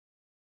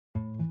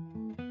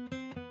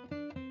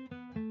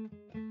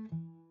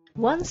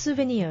One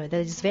souvenir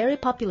that is very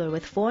popular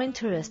with foreign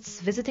tourists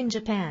visiting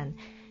Japan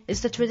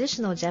is the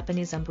traditional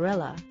Japanese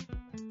umbrella.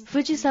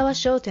 Fujisawa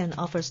Shoten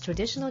offers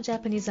traditional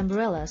Japanese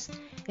umbrellas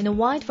in a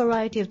wide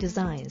variety of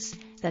designs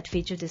that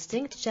feature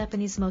distinct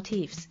Japanese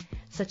motifs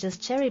such as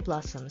cherry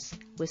blossoms,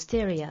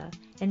 wisteria,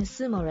 and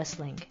sumo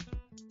wrestling.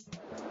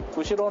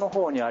 後ろの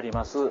方にあり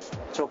ます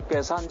直径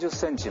30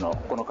センチの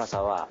この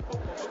傘は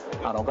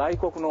外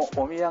国の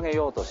お土産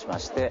用としま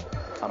して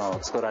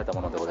作られた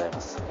ものでござい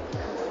ます。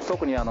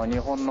特に日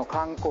本の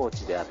観光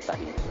地であった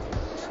り、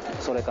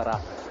それか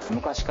ら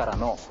昔から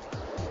の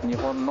日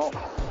本の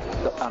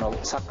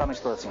作家の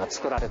人たちが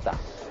作られた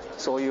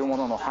そういうも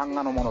のの版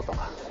画のものと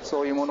か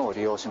そういうものを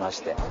利用しま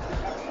して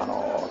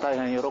大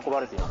変喜ば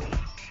れています。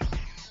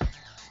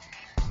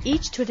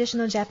Each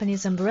traditional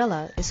Japanese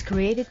umbrella is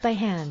created by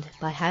hand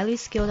by highly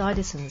skilled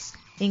artisans,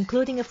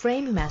 including a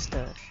frame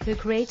master who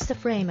creates the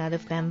frame out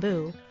of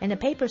bamboo and a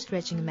paper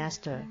stretching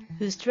master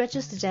who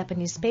stretches the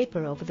Japanese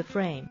paper over the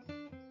frame.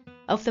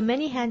 Of the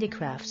many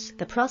handicrafts,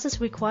 the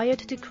process required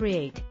to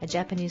create a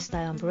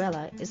Japanese-style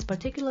umbrella is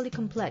particularly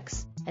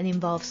complex and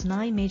involves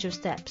 9 major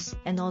steps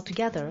and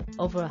altogether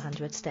over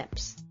 100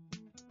 steps.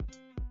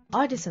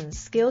 Artisans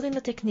skilled in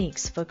the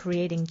techniques for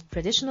creating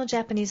traditional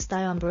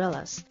Japanese-style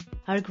umbrellas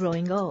are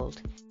growing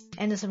old,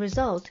 and as a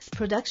result,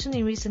 production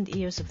in recent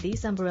years of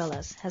these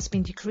umbrellas has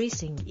been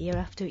decreasing year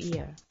after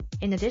year.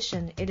 In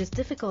addition, it is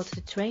difficult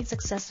to train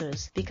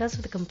successors because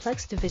of the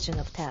complex division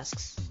of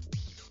tasks.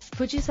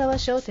 Fujisawa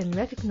Shoten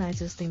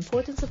recognizes the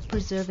importance of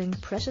preserving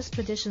precious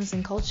traditions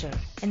and culture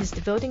and is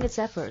devoting its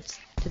efforts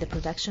to the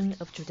production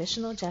of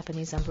traditional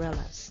Japanese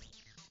umbrellas.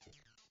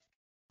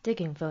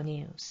 DigInfo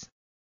News.